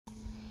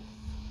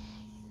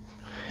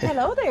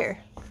Hello there.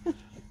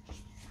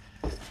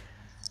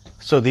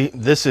 So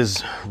this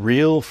is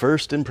real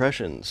first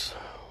impressions.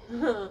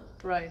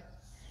 Right.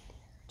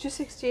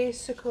 268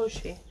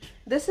 Sukoshi.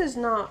 This is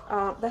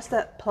not, that's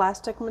that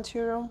plastic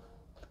material.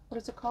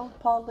 What is it called?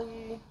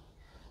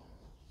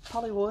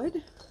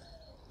 Polywood?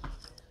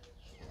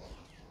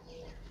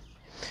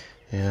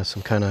 Yeah,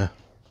 some kind of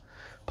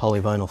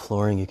polyvinyl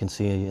flooring you can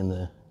see in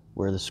the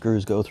where the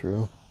screws go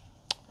through.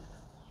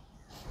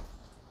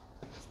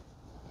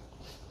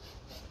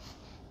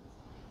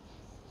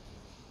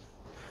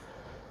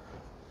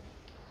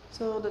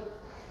 So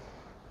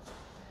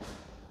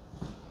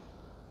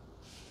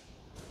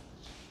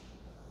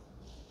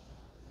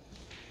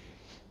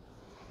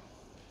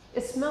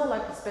it smells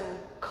like it's been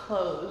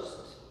closed.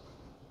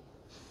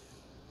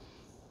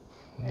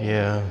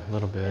 Yeah, a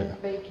little bit. And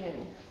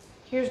vacant.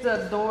 Here's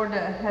the door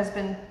that has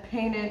been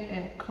painted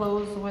and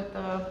closed with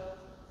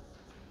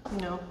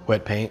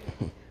Wet paint.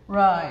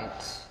 Right.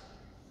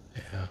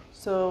 Yeah.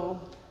 So.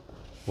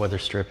 Weather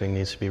stripping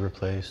needs to be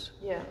replaced.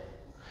 Yeah.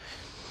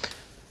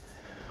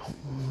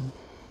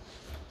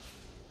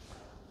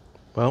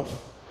 Well,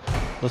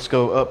 let's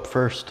go up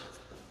first.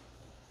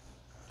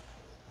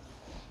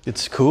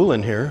 It's cool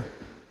in here,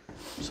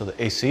 so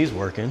the AC is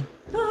working.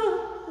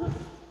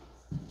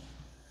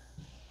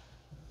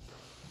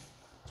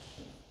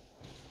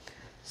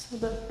 So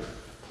the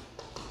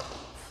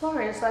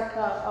floor is like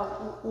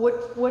a wood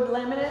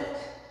laminate.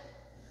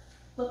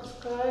 Looks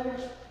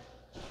good.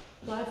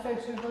 Light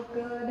fixtures look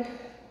good.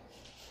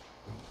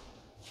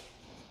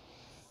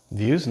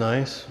 View's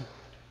nice.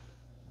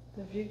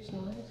 The view's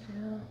nice,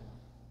 yeah.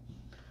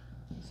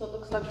 So it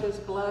looks like this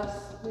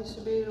glass needs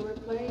to be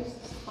replaced.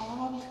 It's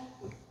odd.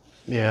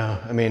 Yeah,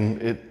 I mean,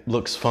 it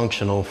looks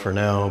functional for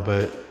now,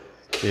 but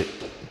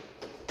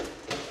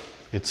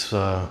the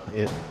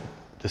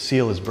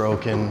seal is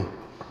broken,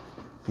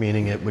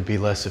 meaning it would be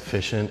less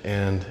efficient,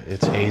 and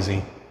it's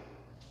hazy.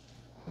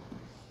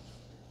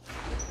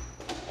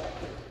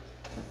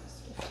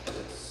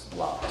 It's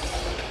locked.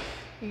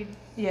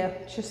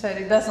 Yeah, she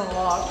said it doesn't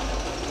lock.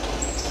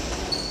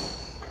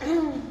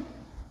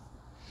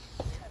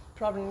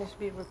 Probably needs to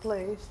be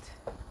replaced.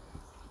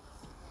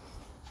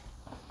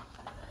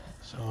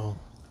 So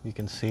you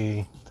can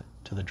see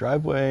to the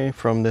driveway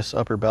from this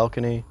upper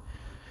balcony,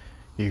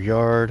 your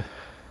yard.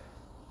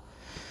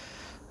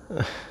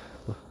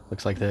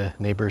 Looks like the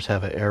neighbors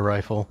have an air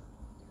rifle.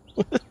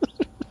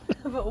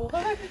 But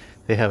what?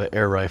 They have an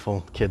air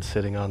rifle. Kids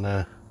sitting on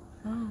the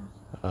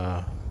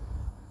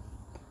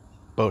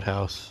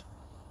boathouse,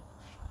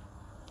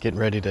 getting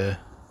ready to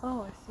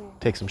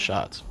take some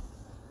shots.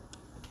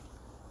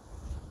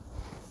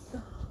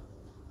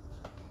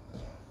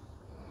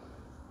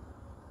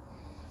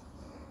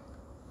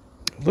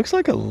 Looks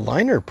like a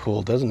liner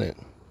pool, doesn't it?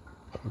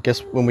 I guess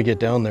when we get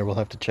down there, we'll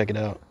have to check it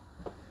out.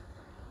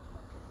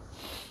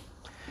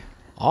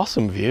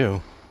 Awesome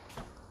view.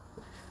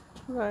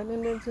 Right,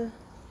 and there's a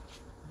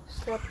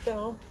step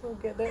down. We'll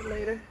get that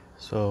later.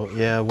 So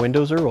yeah,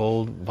 windows are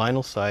old,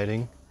 vinyl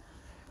siding.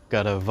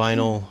 Got a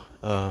vinyl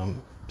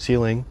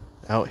ceiling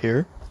out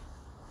here.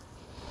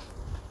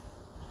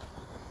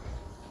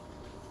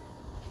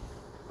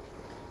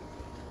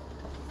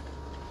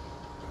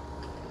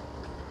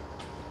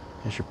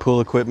 Here's your pool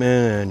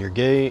equipment and your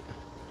gate.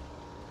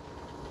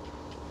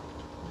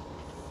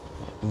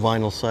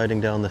 Vinyl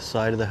siding down the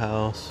side of the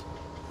house.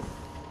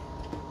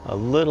 A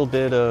little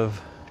bit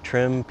of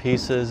trim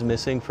pieces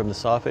missing from the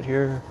soffit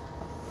here.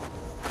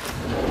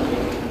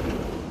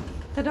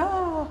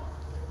 Ta-da!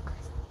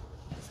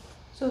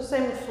 So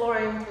same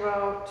flooring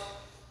throughout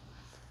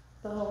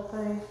the whole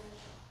thing.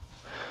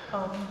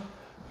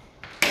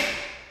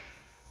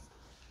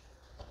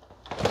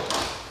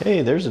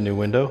 Hey, there's a new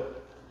window.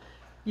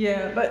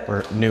 Yeah, but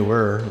Or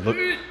newer. Look,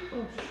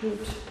 oh shoot.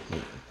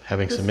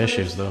 having This some one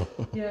issues is- though.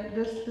 Yeah,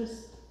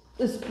 this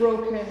is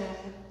broken and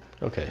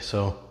Okay,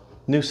 so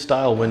new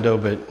style window,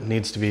 but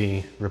needs to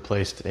be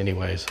replaced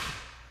anyways.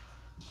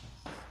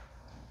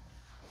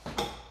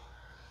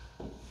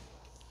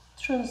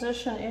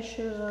 transition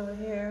issues over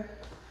here.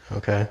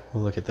 Okay,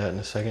 we'll look at that in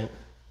a second.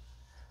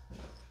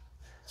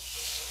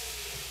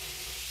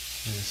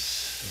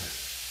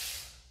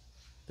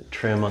 The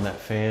trim on that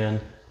fan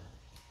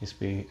needs to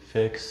be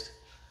fixed.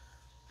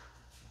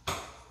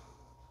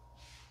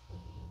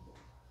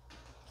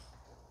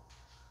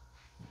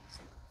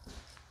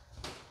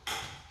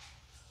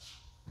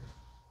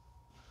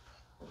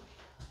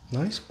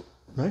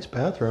 Nice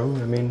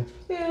bathroom. I mean,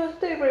 Yeah,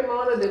 they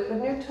remodeled it. The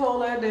new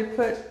toilet, they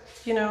put,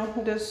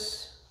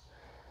 this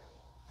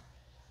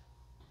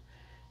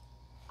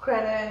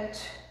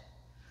granite.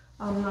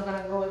 I'm not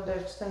gonna go with the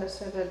extended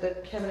set that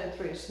the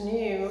cabinetry is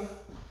new.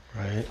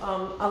 right?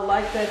 I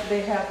like that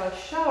they have a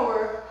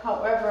shower.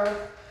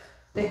 However,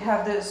 they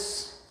have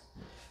this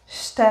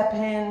step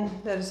in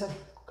that is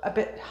a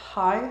bit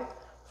high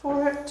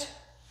for it.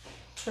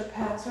 The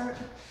hazard.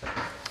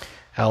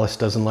 Alice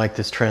doesn't like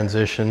this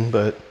transition,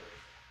 but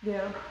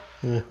Yeah.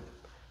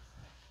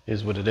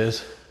 is what it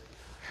is.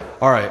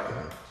 All right,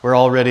 we're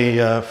already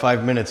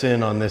 5 minutes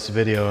in on this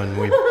video, and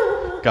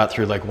got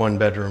through like one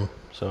bedroom,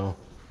 so.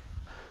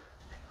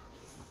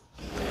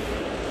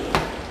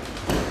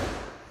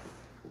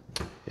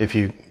 If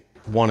you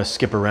want to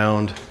skip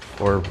around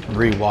or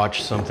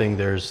re-watch something,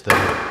 there's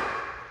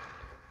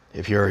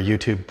if you're a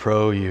YouTube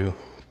pro, you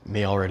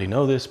may already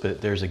know this,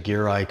 but there's a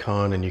gear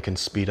icon and you can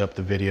speed up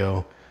the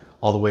video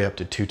all the way up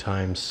to 2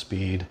 times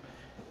speed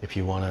if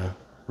you want to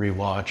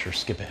re-watch or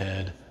skip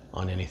ahead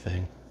on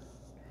anything.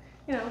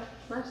 You know,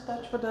 nice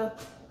touch with the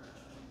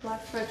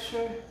black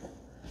fixture.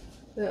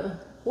 The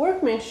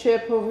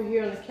workmanship over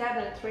here on the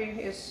cabinetry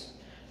is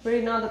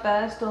really not the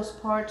best. Those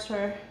parts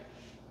are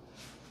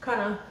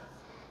kind of,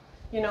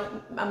 you know,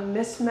 a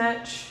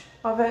mismatch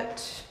of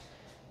it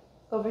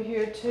over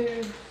here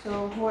too.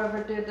 So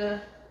whoever did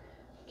the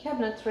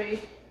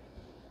cabinetry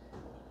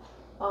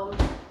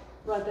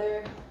right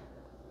there,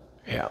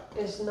 yeah,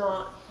 is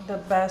not the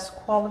best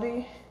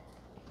quality.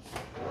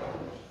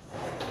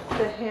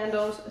 The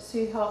handles,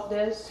 see how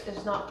this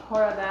is not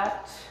part of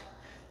that.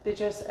 They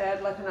just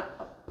add like a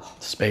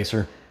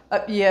spacer.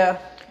 Yeah,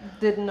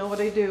 didn't know what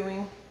they're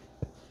doing.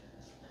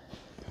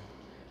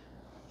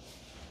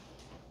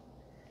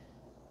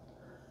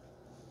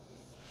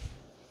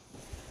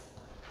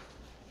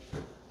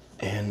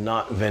 And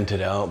not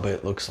vented out, but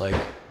it looks like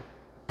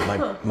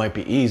might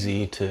be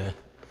easy to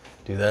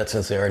do that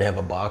since they already have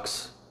a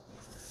box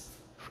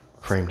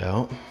framed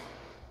out.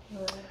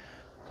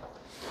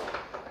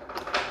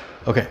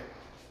 Okay.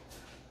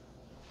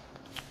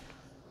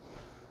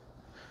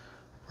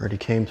 Already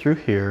came through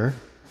here.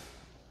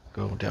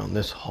 Go down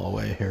this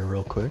hallway here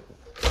real quick.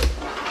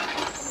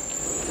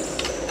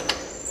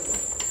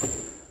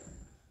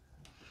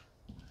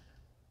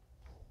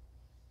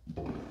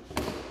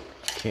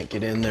 Can't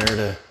get in there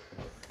to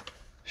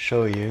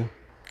show you.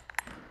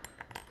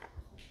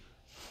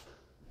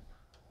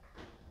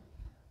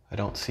 I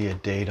don't see a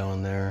date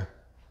on there.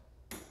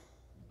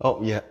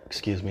 Oh yeah,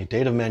 excuse me,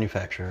 date of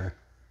manufacture,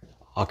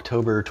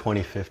 October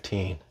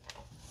 2015.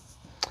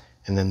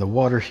 And then the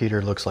water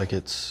heater looks like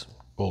it's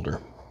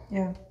older.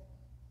 Yeah.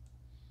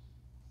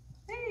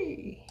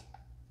 Hey,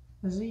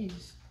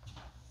 Aziz.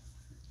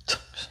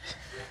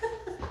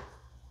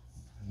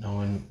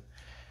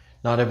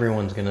 Not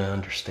everyone's gonna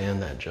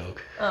understand that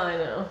joke. I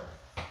know.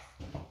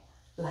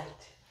 Light.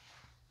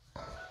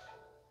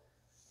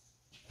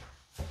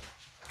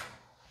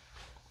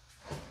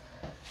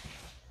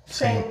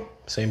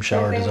 Same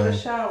shower same thing with design. the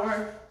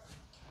shower.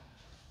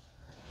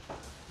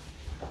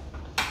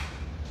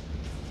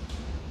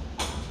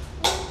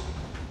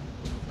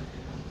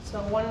 So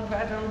one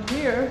bedroom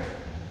here.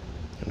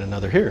 And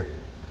another here.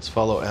 Let's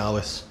follow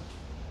Alice.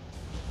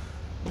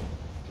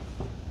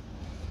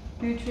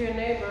 Due to your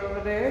neighbor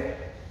over there.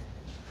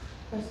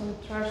 There's some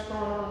trash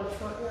going on in the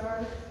front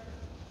yard.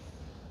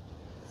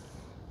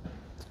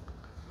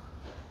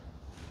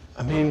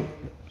 I mean,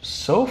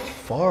 so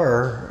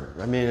far,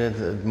 I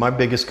mean, my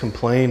biggest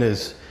complaint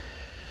is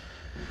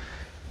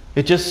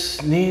it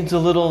just needs a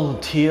little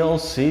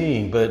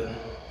TLC, but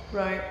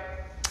Right.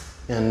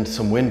 and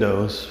some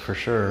windows for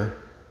sure.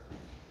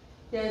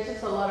 Yeah, it's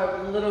just a lot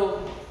of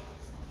little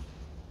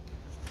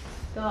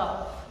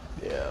stuff.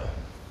 Yeah.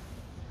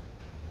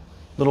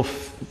 Little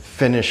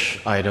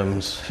finish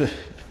items.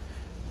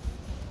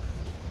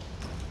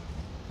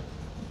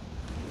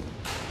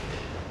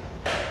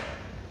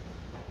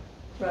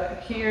 Right,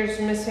 here's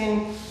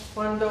missing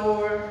one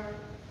door.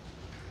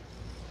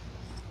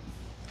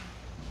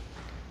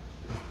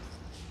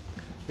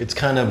 It's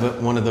kind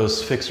of one of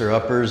those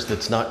fixer-uppers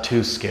that's not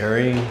too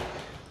scary,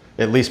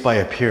 at least by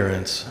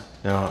appearance.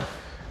 Now,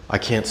 I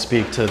can't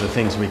speak to the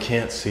things we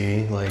can't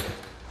see, like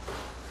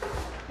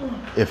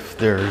if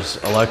there's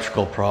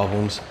electrical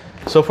problems.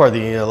 So far,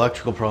 the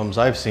electrical problems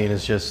I've seen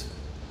is just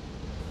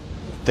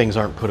things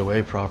aren't put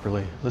away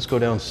properly. Let's go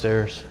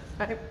downstairs.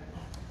 Right.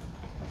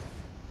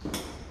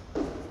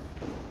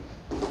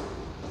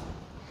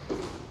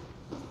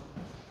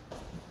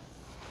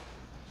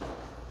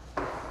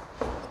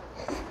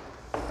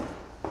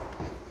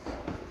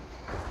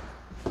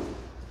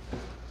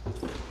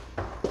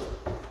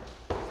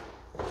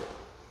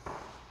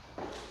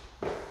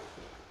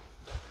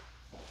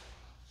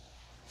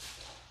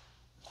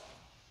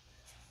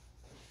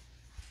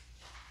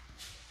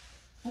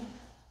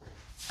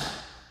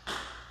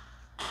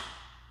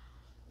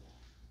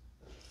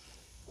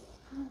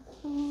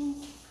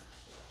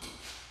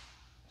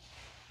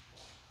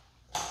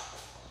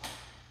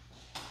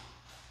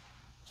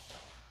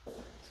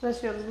 So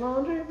that's your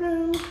laundry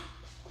room.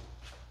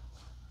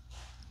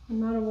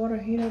 Another water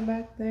heater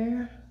back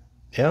there.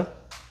 Yeah?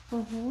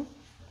 Mm-hmm.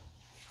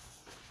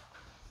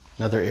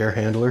 Another air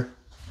handler.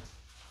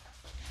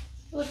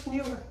 Looks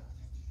newer.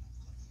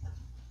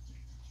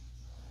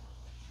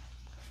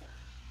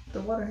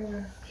 The water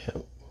heater.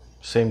 Yeah.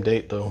 Same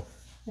date though.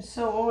 It's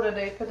so old that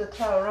they put the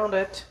towel around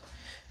it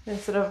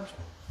instead of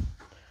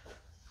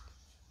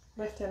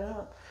lift it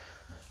up.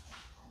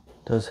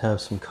 Does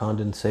have some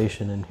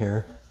condensation in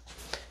here.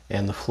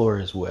 And the floor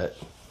is wet.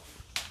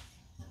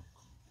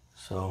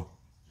 So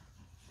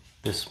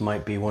this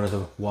might be one of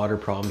the water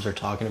problems they're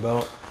talking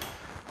about.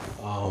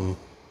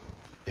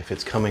 if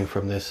it's coming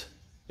from this,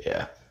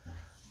 yeah,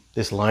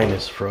 this line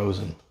is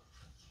frozen.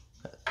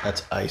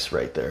 That's ice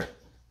right there.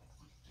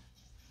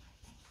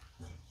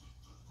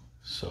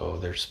 So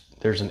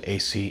there's an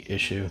AC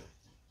issue.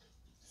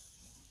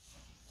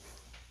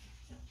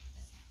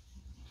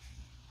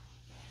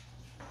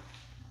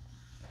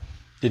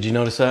 Did you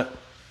notice that?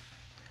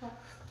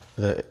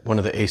 One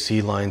of the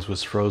AC lines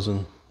was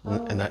frozen,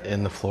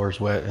 and the floor's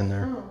wet in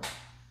there. Oh.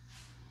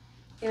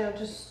 You know,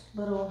 just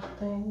little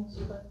things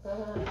like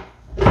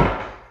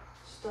that.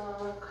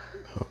 Stuck.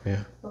 Oh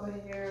yeah. Over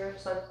here,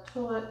 it's like the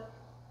toilet.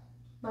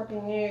 Might be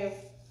new,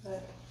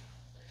 but.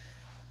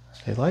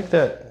 They like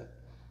that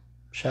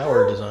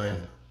shower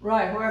design.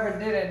 Right, whoever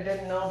did it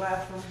didn't know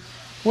bathroom.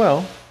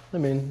 Well, I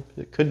mean,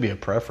 it could be a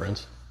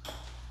preference.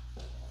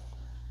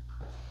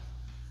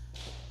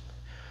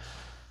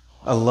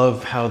 I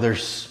love how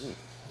there's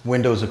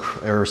windows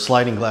or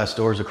sliding glass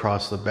doors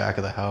across the back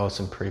of the house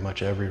in pretty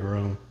much every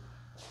room.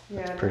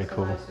 Yeah, it's pretty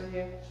cool. Nice of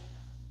you.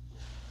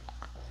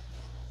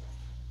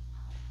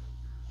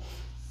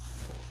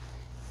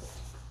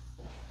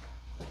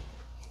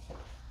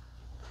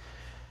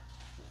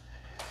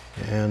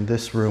 And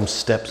this room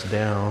steps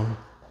down,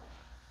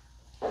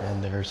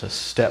 and there's a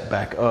step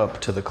back up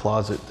to the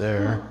closet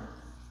there.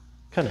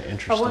 Kind of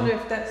interesting. I wonder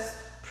if that's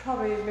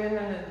probably been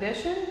an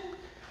addition.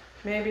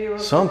 Maybe it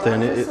was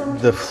something. something.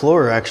 The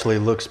floor actually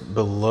looks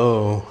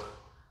below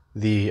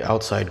the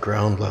outside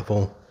ground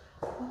level.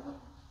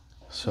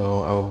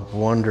 So I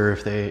wonder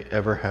if they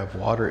ever have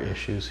water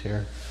issues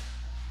here.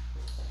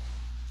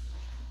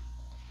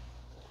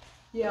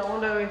 Yeah, I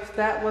wonder if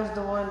that was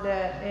the one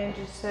that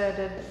Angie said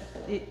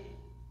that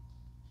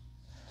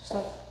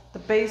so the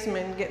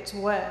basement gets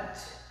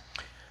wet.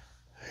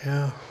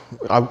 Yeah,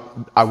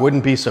 I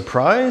wouldn't be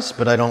surprised,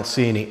 but I don't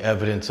see any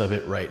evidence of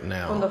it right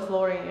now. On the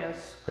flooring,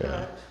 yes. Yeah.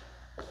 Correct.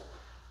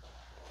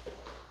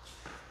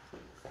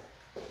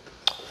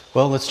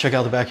 Well, let's check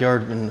out the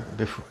backyard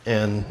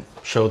and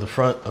show the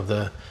front of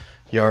the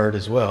yard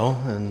as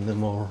well, and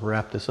then we'll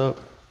wrap this up.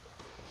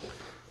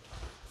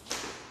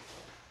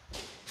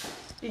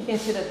 You can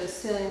see that the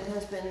ceiling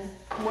has been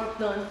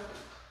worked on.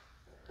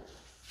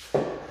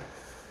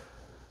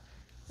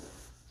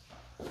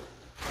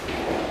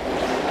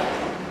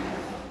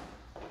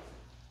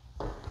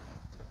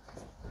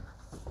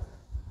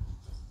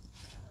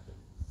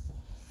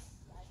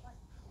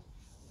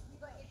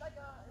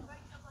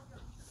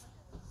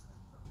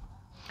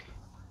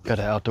 Got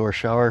an outdoor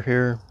shower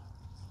here.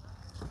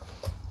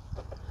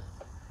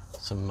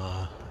 Some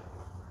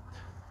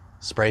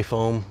spray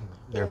foam.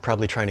 They're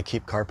probably trying to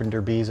keep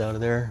carpenter bees out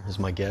of there, is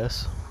my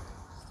guess.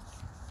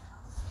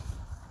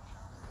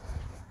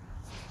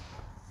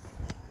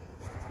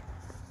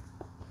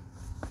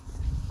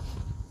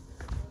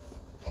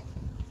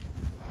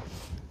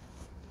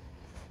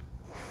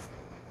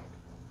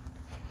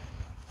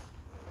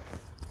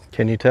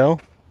 Can you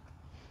tell?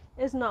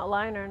 It's not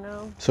liner,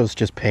 no. So it's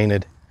just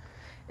painted.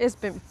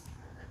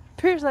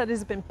 Appears that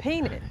it's been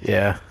painted.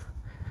 Yeah.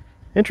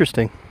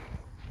 Interesting.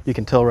 You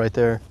can tell right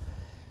there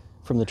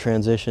from the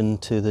transition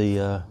to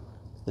the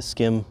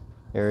skim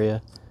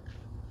area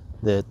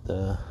that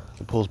the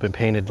pool's been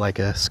painted like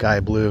a sky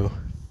blue,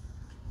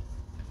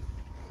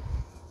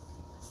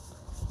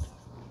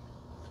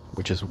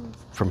 which is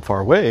from far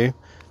away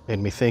made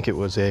me think it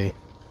was a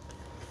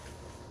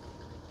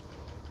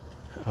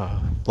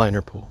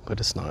liner pool, but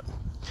it's not.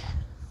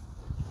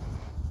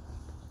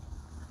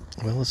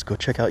 Well, let's go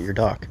check out your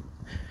dock.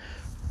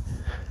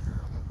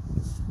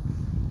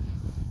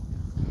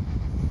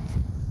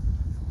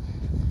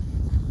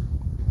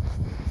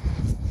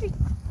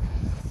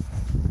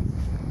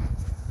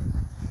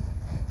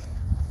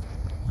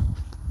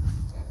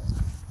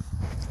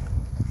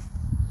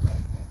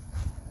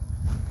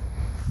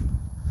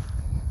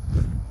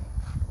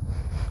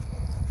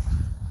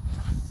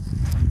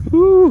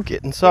 Ooh,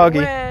 getting soggy.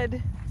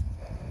 Red.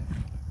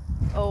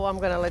 Oh, I'm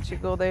gonna let you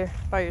go there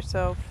by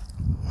yourself.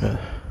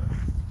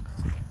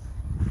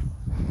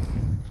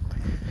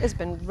 It's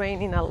been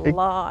raining a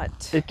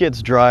lot. It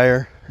gets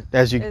drier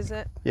as you. Is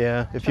it?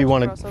 Yeah, if you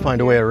want to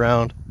find a way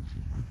around.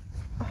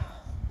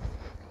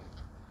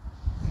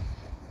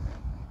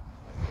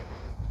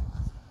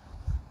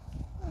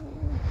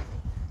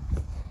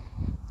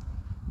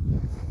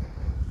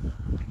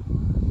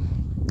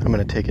 I'm going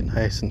to take it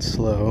nice and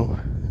slow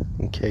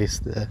in case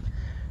the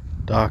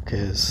dock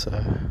is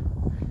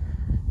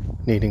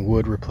needing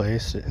wood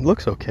replaced. It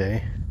looks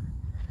okay.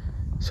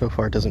 So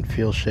far it doesn't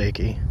feel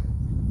shaky.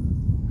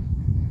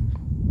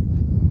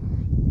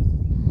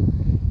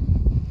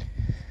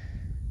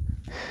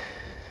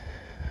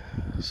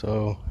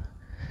 So,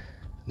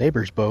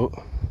 neighbor's boat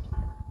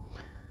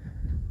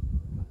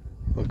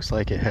looks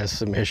like it has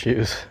some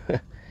issues,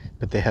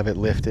 but they have it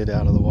lifted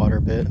out of the water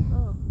a bit.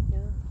 Oh,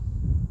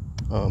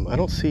 yeah. I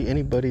don't see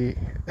anybody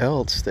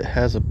else that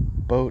has a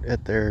boat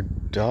at their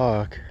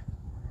dock,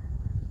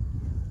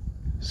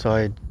 so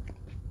I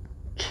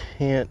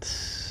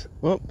can't.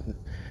 Well,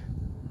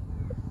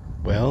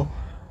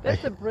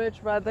 That's the bridge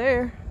right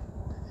there.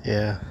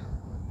 Yeah.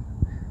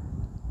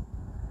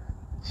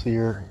 So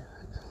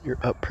you're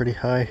up pretty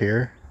high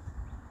here.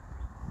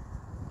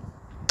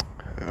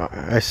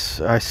 I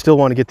still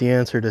want to get the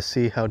answer to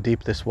see how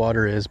deep this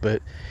water is,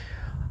 but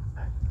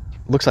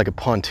looks like a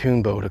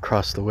pontoon boat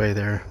across the way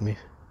there. Let me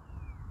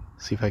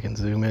see if I can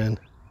zoom in.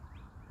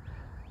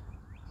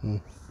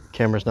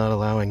 Camera's not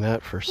allowing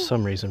that for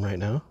some reason right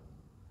now.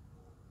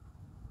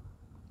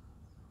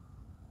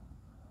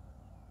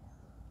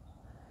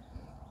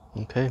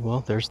 Okay,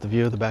 well, there's the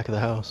view of the back of the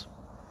house.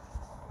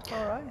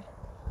 All right.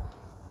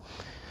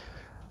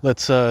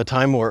 Let's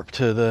time warp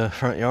to the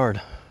front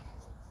yard.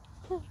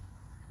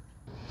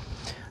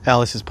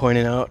 Alice is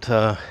pointing out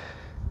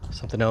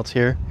something else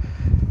here.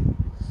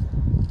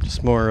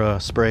 Just more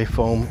spray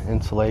foam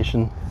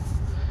insulation.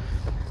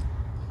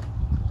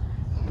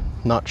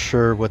 Not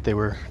sure what they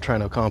were trying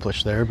to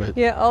accomplish there, but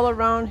yeah, all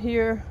around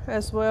here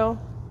as well.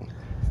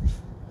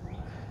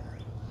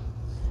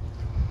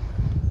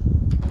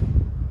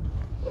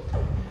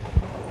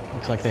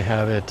 looks like they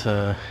have it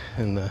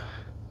in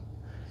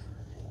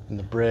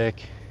the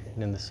brick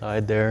and in the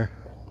side there.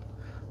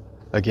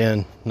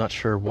 Again, not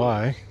sure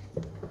why.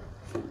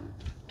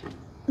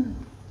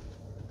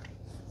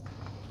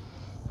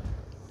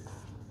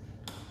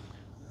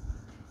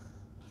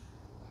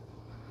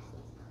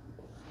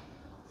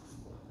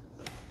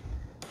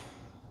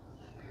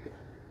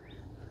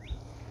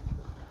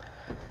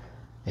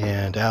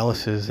 And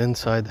Alice is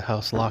inside the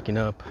house locking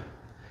up.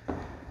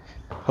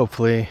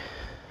 Hopefully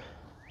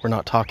we're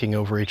not talking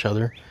over each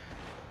other.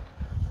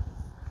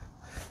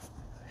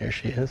 Here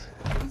she is.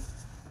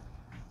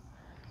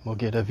 We'll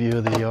get a view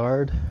of the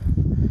yard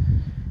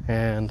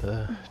and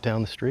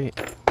down the street.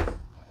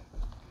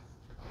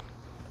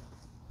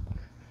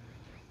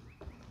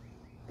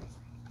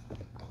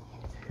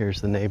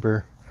 Here's the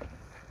neighbor.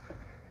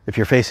 If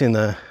you're facing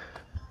the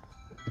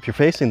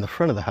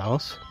front of the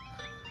house,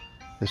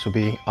 this will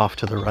be off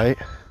to the right.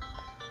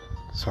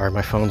 Sorry,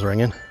 my phone's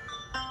ringing.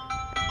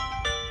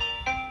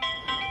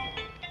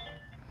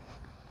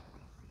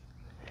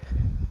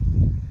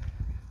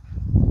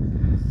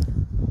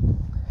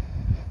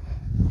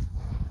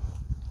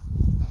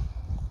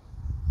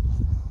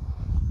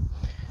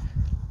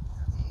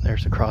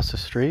 There's across the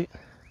street.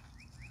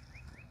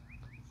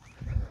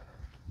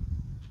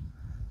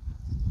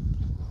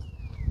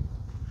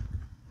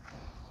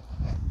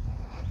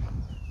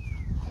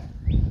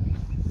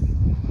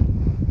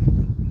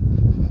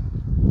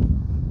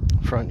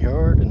 Front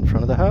yard in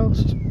front of the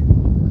house.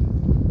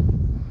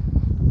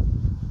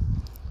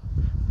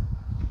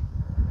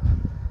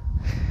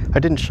 I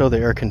didn't show the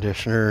air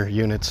conditioner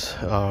units,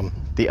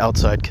 the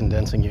outside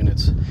condensing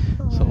units.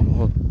 So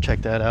we'll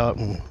check that out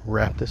and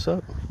wrap this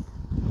up.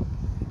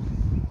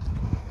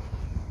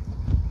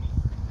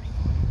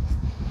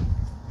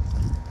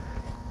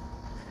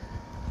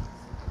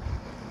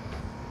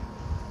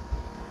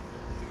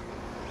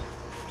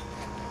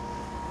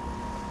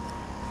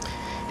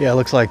 Yeah, it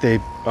looks like they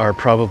are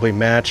probably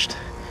matched.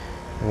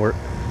 We're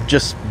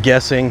just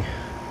guessing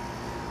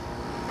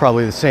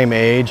probably the same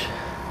age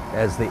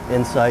as the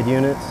inside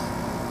units.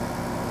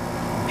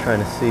 I'm trying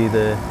to see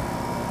the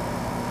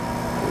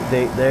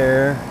date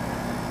there.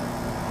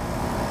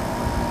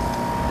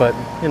 But,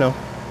 you know,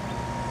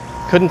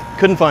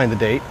 couldn't find the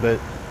date, but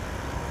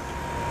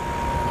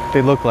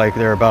they look like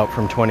they're about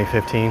from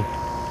 2015.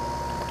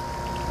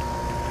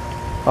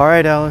 All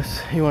right,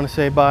 Alice, you want to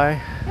say bye?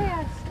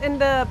 Yes,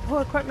 and the pool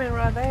equipment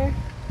right there.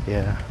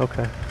 Yeah,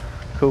 okay,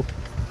 cool.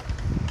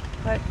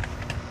 But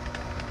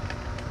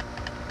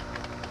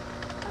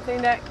I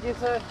think that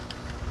gives a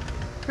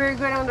very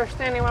good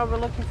understanding what we're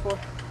looking for,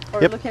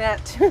 or Yep. looking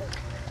at.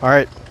 All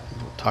right,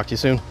 talk to you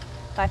soon.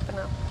 Bye for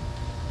now.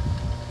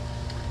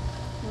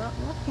 Not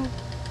looking.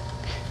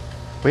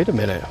 Wait a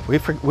minute, we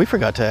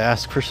forgot to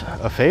ask for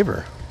a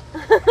favor.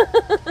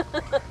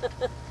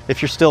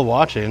 If you're still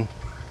watching,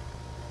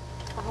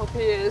 I hope he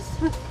is.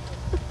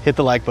 hit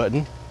the like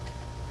button.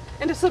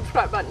 And the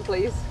subscribe button,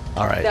 please.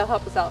 All right, That'll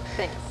help us out.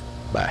 Thanks.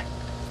 bye.